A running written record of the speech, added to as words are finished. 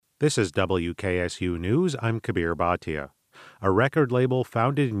This is WKSU News. I'm Kabir Bhatia. A record label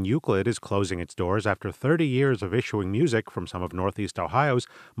founded in Euclid is closing its doors after 30 years of issuing music from some of Northeast Ohio's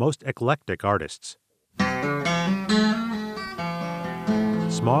most eclectic artists.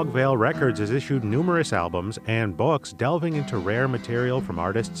 Smog Veil Records has issued numerous albums and books delving into rare material from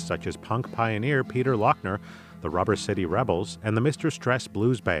artists such as punk pioneer Peter Lochner, the Rubber City Rebels, and the Mr. Stress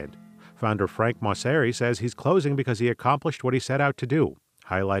Blues Band. Founder Frank Mosseri says he's closing because he accomplished what he set out to do,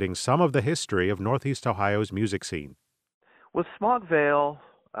 highlighting some of the history of Northeast Ohio's music scene. With Smog Veil,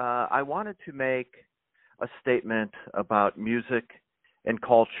 I wanted to make a statement about music and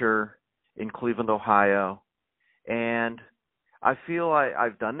culture in Cleveland, Ohio, and I feel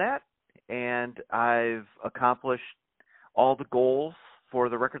I've done that, and I've accomplished all the goals for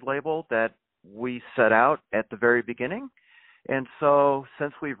the record label that we set out at the very beginning. And so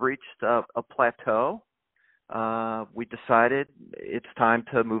since we've reached a plateau, we decided it's time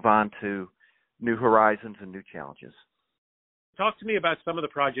to move on to new horizons and new challenges. Talk to me about some of the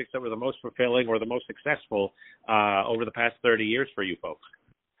projects that were the most fulfilling or the most successful over the past 30 years for you folks.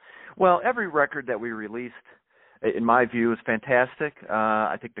 Well, every record that we released, in my view, is fantastic.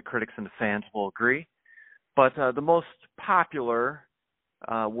 I think the critics and the fans will agree. But the most popular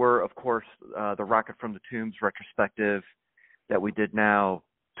were, of course, the Rocket from the Tombs retrospective that we did now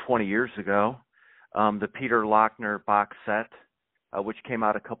 20 years ago, the Peter Lochner box set, which came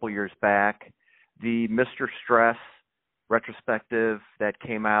out a couple years back, the Mr. Stress retrospective that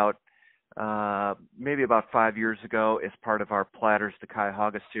came out maybe about 5 years ago as part of our Platters to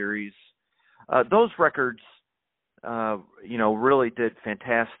Cuyahoga series. Those records, really did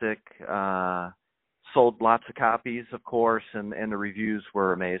fantastic, sold lots of copies, of course, and the reviews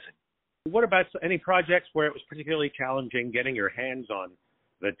were amazing. What about any projects where it was particularly challenging getting your hands on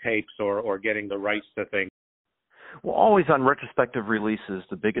the tapes or getting the rights to things? Well, always on retrospective releases,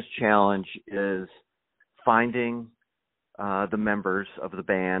 the biggest challenge is finding the members of the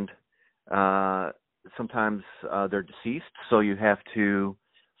band. Sometimes they're deceased, so you have to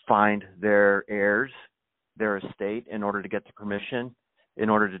find their heirs, their estate, in order to get the permission, in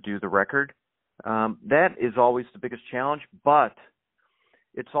order to do the record. That is always the biggest challenge, but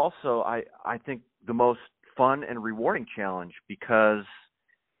it's also, I think, the most fun and rewarding challenge, because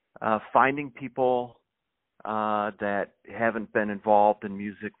finding people that haven't been involved in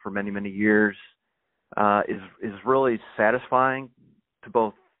music for many, many years is really satisfying to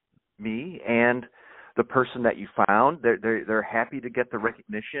both me and the person that you found. They're happy to get the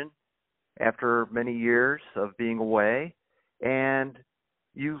recognition after many years of being away, and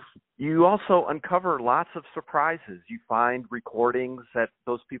you also uncover lots of surprises. You find recordings that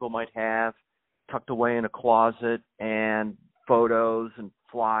those people might have tucked away in a closet, and photos and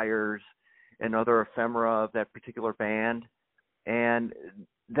flyers and other ephemera of that particular band. And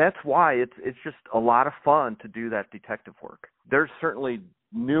that's why it's just a lot of fun to do that detective work. There's certainly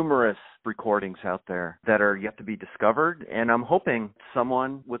numerous recordings out there that are yet to be discovered, and I'm hoping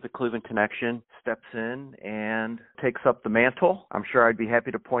someone with a Cleveland connection steps in and takes up the mantle. I'm sure I'd be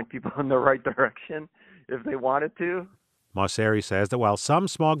happy to point people in the right direction if they wanted to. Mosseri says that while some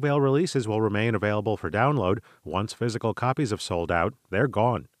Smog Veil releases will remain available for download, once physical copies have sold out, they're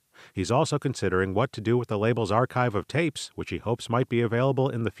gone. He's also considering what to do with the label's archive of tapes, which he hopes might be available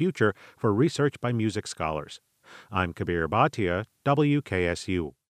in the future for research by music scholars. I'm Kabir Bhatia, WKSU.